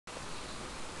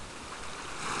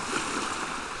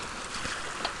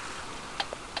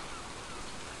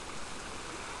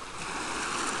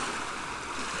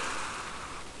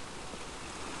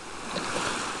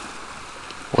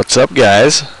What's up,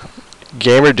 guys?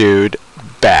 Gamer Dude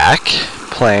back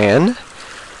playing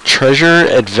treasure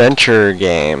adventure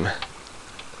game.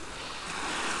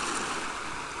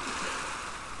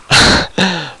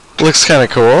 Looks kind of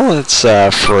cool. It's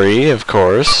free, of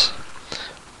course.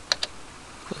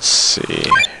 Let's see.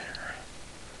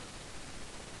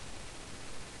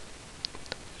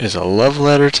 Is a love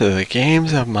letter to the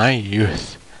games of my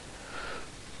youth.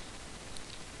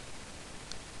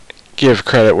 Give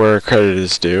credit where credit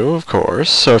is due, of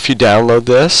course. So if you download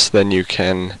this, then you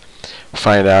can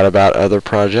find out about other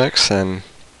projects and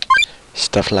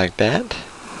stuff like that.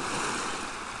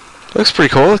 Looks pretty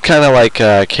cool. It's kind of like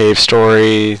Cave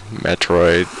Story,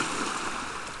 Metroid,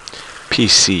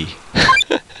 PC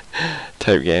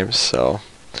type games. So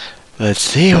let's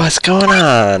see what's going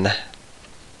on.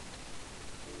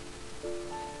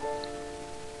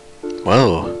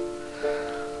 Whoa.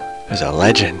 There's a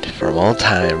legend from old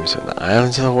times when the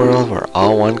islands of the world were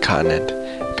all one continent.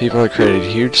 People had created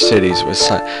huge cities with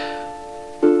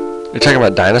You're talking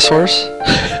about dinosaurs?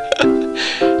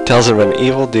 Tells of an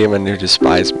evil demon who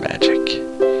despised magic.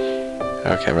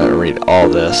 Okay, I'm gonna read all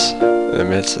this. In the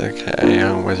midst of a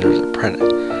young wizard's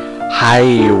apprentice.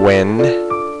 Hayin?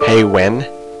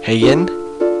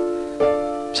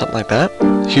 Something like that?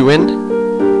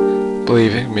 Huin?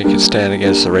 Believing he could stand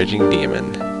against the raging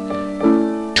demon.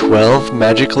 12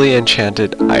 magically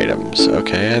enchanted items.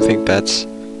 Okay, I think that's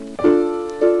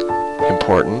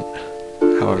important.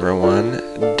 However, one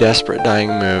desperate dying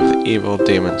move, the evil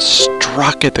demon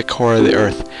struck at the core of the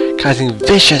earth, causing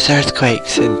vicious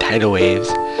earthquakes and tidal waves.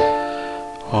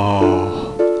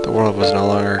 Oh, the world was no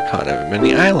longer a continent of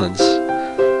many islands.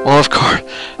 Well, of course,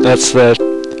 that's the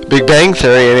Big Bang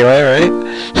Theory anyway, right?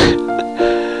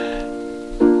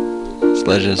 This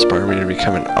legend inspired me to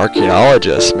become an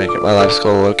archaeologist, make it my life's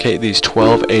goal to locate these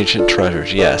 12 ancient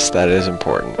treasures. Yes, that is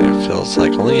important. It feels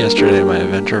like only yesterday my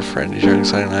adventurer friend, young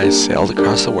son, and I sailed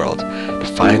across the world to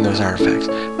find those artifacts.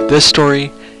 But this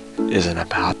story isn't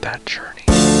about that journey.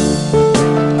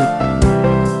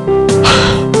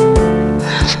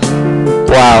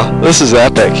 Wow, this is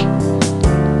epic.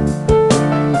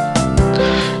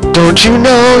 Don't you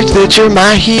know that you're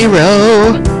my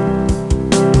hero?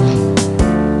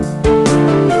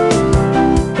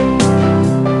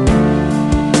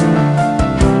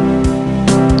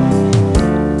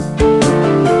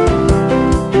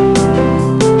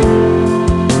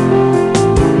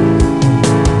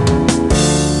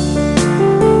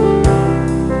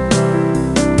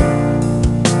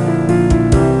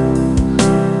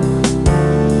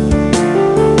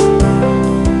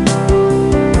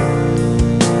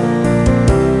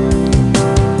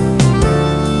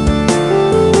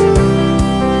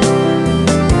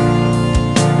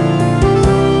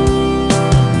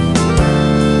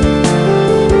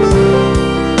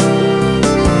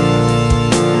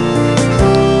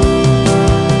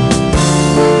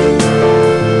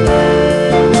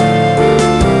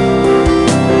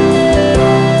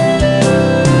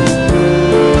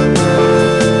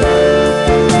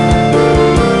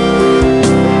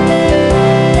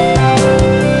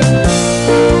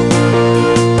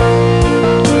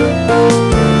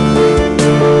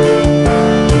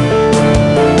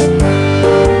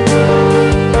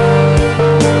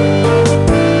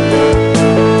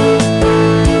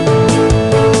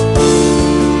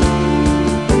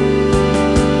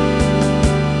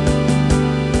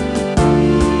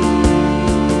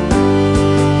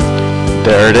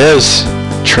 There it is.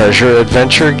 Treasure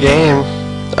adventure game.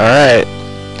 Alright.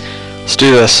 Let's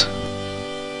do this.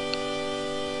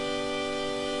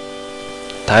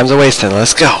 Time's a-wasting.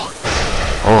 Let's go.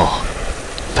 Oh.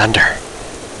 Thunder.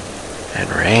 And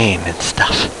rain and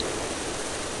stuff.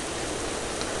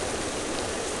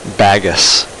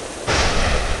 Bagus.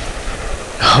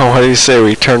 Oh, what do you say?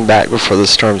 We turn back before the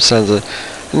storm sends it.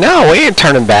 No, we ain't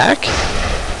turning back.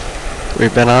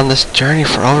 We've been on this journey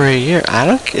for over a year.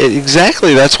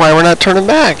 Exactly, that's why we're not turning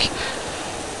back.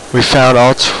 We found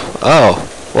all oh,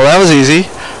 well that was easy.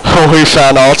 We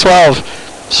found all 12.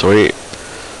 Sweet.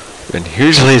 We've been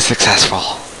hugely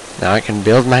successful. Now I can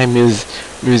build my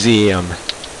museum.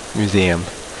 We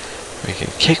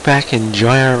can kick back and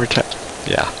enjoy our return.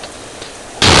 Yeah.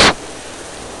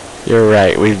 You're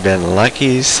right, we've been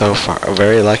lucky so far,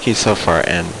 very lucky so far,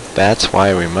 and that's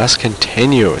why we must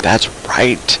continue. That's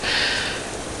right.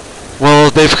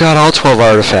 Well, they've got all 12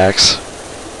 artifacts.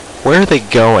 Where are they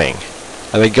going?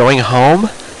 Are they going home?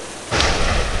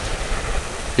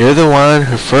 You're the one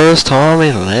who first told me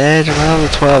the legend of the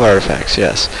 12 artifacts,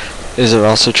 yes. Is it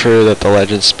also true that the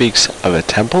legend speaks of a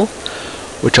temple,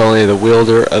 which only the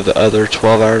wielder of the other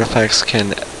 12 artifacts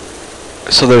can...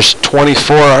 So there's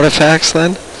 24 artifacts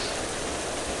then?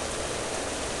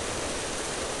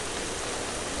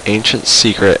 ancient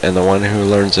secret, and the one who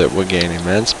learns it will gain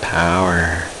immense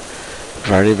power.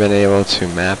 We've already been able to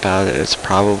map out its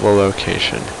probable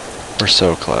location. We're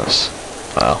so close.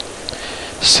 Wow.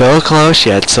 So close,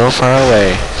 yet so far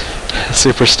away.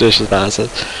 Superstitious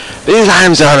nonsense. These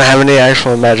items don't have any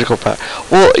actual magical power.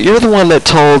 Well, you're the one that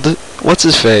told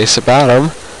what's-his-face about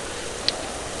them.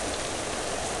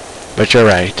 But you're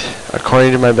right.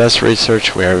 According to my best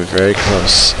research, we are very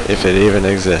close, if it even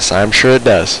exists. I'm sure it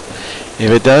does. If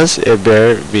it does, it'd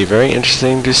be very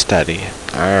interesting to study.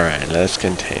 Alright, let's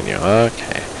continue.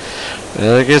 Okay.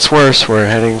 Then it gets worse. We're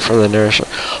heading for the nearest...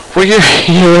 Well,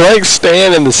 you're like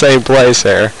staying in the same place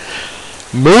here.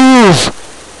 Move!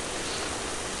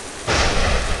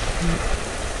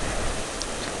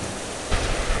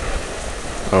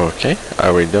 Okay,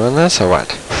 are we doing this or what?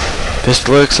 This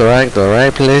looks like the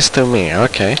right place to me.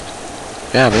 Okay.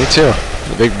 Yeah, me too.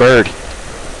 The big bird.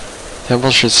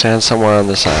 Temple should stand somewhere on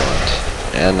this island.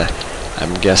 And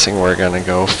I'm guessing we're gonna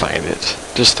go find it.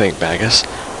 Just think, Bagus.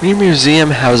 Your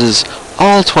museum houses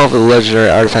all 12 of the legendary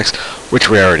artifacts, which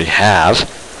we already have.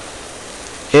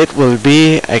 It will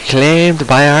be acclaimed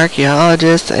by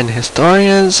archaeologists and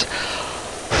historians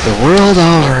the world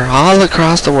over, all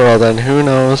across the world, and who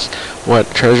knows what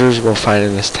treasures we'll find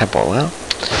in this temple. Well,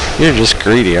 you're just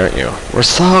greedy, aren't you? We're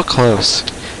so close,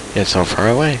 yet so far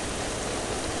away.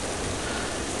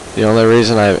 The only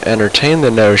reason I've entertained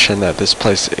the notion that this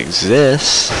place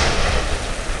exists,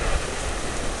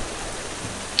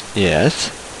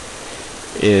 yes,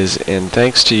 is in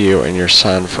thanks to you and your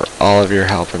son for all of your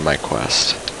help in my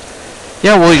quest.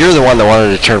 Yeah, well, you're the one that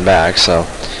wanted to turn back, so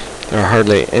there are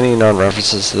hardly any known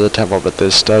references to the temple, but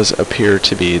this does appear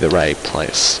to be the right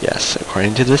place. Yes,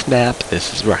 according to this map,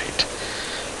 this is right.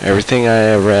 Everything I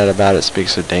have read about it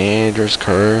speaks of dangerous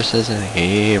curses and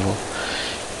evil.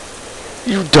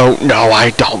 You don't know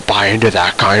I don't buy into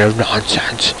that kind of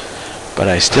nonsense. But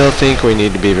I still think we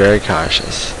need to be very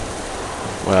cautious.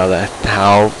 Well,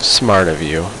 how smart of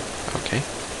you. Okay.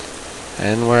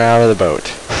 And we're out of the boat.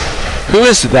 Who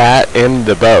is that in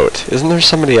the boat? Isn't there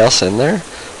somebody else in there?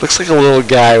 Looks like a little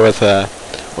guy with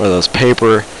one of those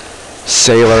paper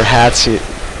sailor hats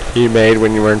you made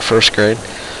when you were in first grade.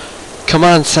 Come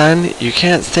on, son. You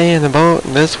can't stay in the boat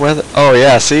in this weather. Oh,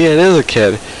 yeah. See, it is a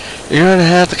kid. You're going to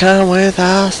have to come with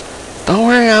us. Don't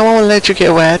worry, I won't let you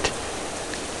get wet.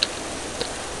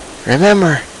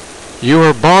 Remember, you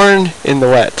were born in the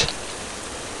wet.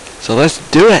 So let's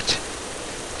do it.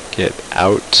 Get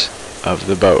out of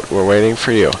the boat. We're waiting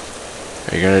for you.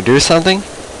 Are you going to do something?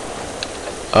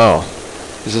 Oh.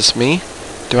 Is this me?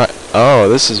 Oh,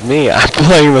 this is me. I'm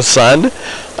playing the son.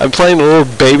 I'm playing the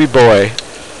little baby boy.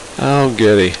 Oh,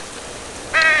 goody.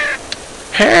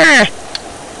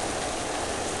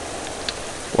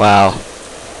 Wow.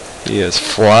 He is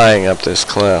flying up this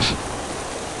cliff.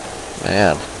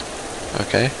 Man.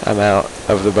 Okay, I'm out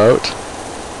of the boat.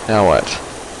 Now what?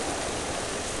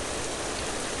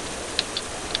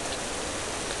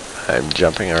 I'm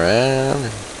jumping around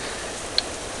and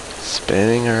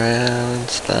spinning around and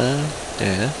stuff.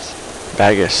 Yes.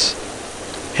 Bagus.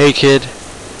 Hey kid,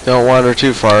 don't wander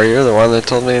too far. You're the one that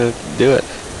told me to do it.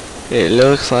 It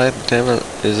looks like the temple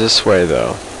is this way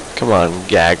though. Come on,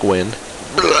 Gagwin.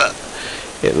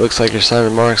 It looks like your son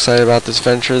is more excited about this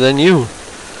venture than you.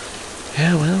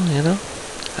 Yeah, well, you know,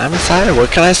 I'm excited.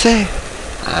 What can I say?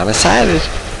 I'm excited.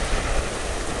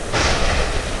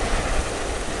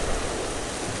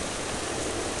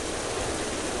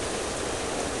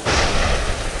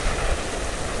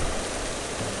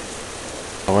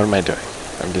 What am I doing?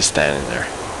 I'm just standing there.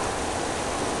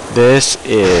 This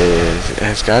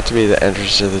has got to be the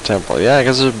entrance to the temple. Yeah,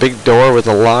 because there's a big door with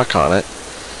a lock on it.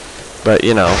 But,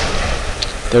 you know,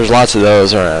 there's lots of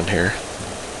those around here.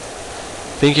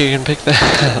 Think you can pick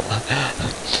that?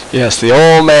 Yes, the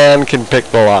old man can pick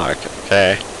the lock.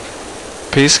 Okay.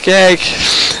 Piece of cake.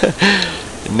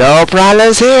 No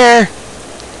problems here.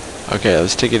 Okay,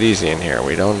 let's take it easy in here.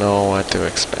 We don't know what to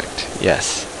expect.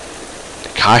 Yes.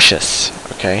 Cautious.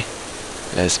 Okay.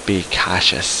 Let's be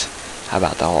cautious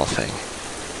about the whole thing.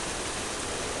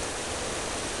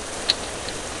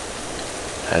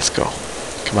 Let's go.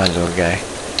 Come on, little guy.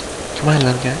 Come on,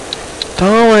 little guy.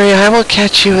 Don't worry, I will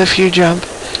catch you if you jump.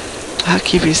 I'll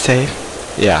keep you safe.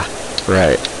 Yeah,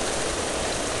 right.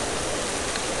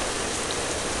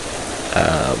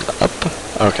 Up.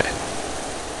 Okay.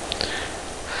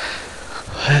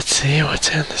 Let's see what's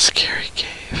in the scary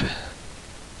cave.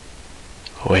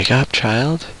 Wake up,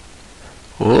 child.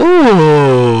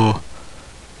 Ooh.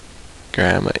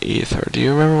 Grandma Ether. Do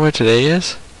you remember what today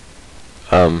is?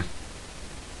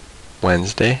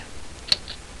 Wednesday.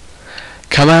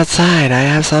 Come outside. I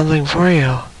have something for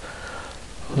you.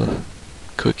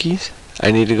 Cookies? I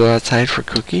need to go outside for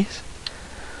cookies?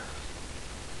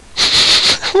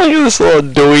 Look at this little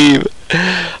dweeb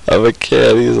of a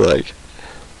kid. He's like,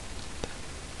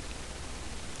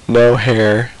 no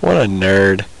hair. What a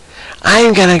nerd.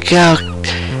 I'm gonna go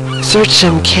search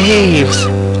some caves.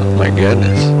 Oh my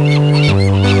goodness.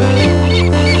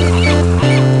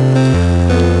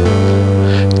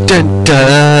 Dun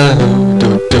dun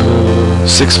dun dun.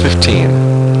 6:15.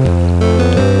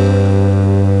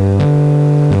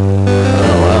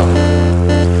 Oh wow.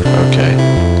 Okay.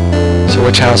 So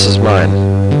which house is mine?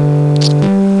 Do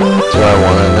I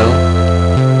want to know?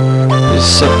 There's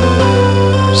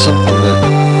something that.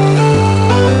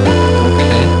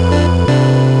 Okay.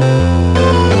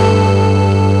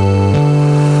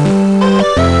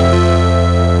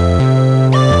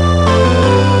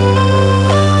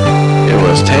 It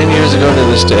was 10 years ago to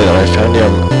this day that I found you.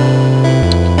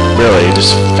 Really, you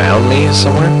just found me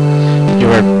somewhere? You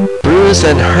were bruised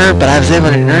and hurt, but I was able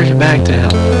to nurse you back to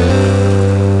health.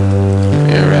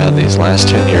 These last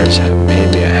 10 years have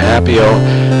made me a happy old...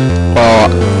 Well,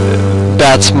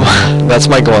 that's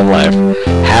my goal in life.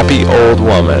 Happy old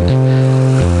woman.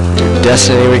 Your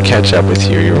destiny would catch up with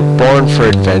you. You were born for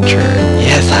adventure.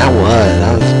 Yes, I was.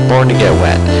 I was born to get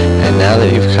wet. And now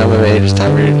that you've come of age, it's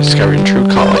time for you to discover your true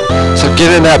calling. So get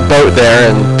in that boat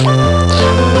there and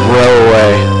row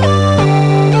away.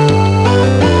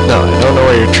 No, I don't know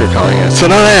where your true calling is, so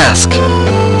don't ask.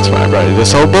 That's why I brought you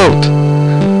this whole boat.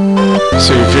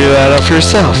 So you figure that out for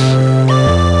yourself.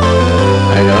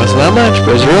 I know it's not much,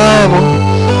 but it's reliable.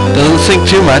 Doesn't sink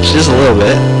too much, just a little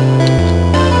bit.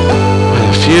 With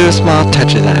a few small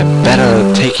touches, I bet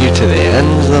it'll take you to the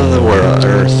ends of the world,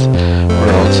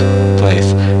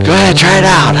 place. Go ahead, try it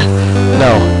out.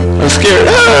 No, I'm scared.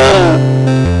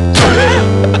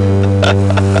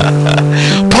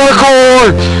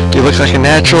 Parkour! You look like a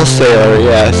natural sailor,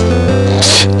 yes.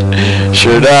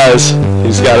 Sure does.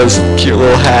 He's got his cute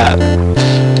little hat.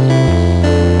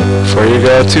 Before you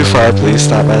go too far, please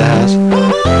stop by the house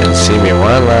and see me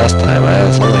one last time. I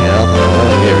have something else I want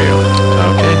to give you.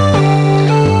 Okay?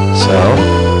 So,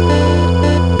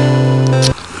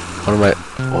 what am I...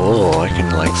 Oh, I can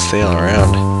like sail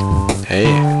around.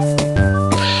 Hey.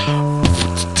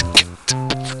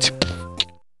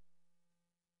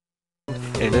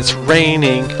 And it's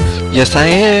raining. Yes, I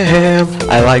am.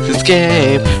 I like this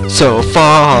game so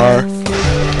far.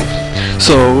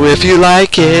 So if you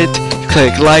like it,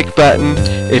 click like button.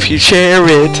 If you share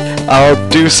it, I'll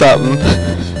do something.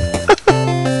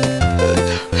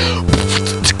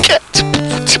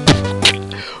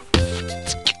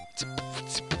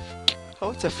 Oh,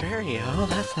 it's a fairy. Oh,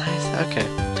 that's nice. Okay.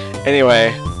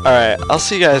 Anyway, alright. I'll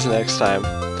see you guys next time.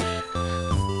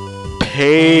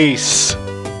 Peace.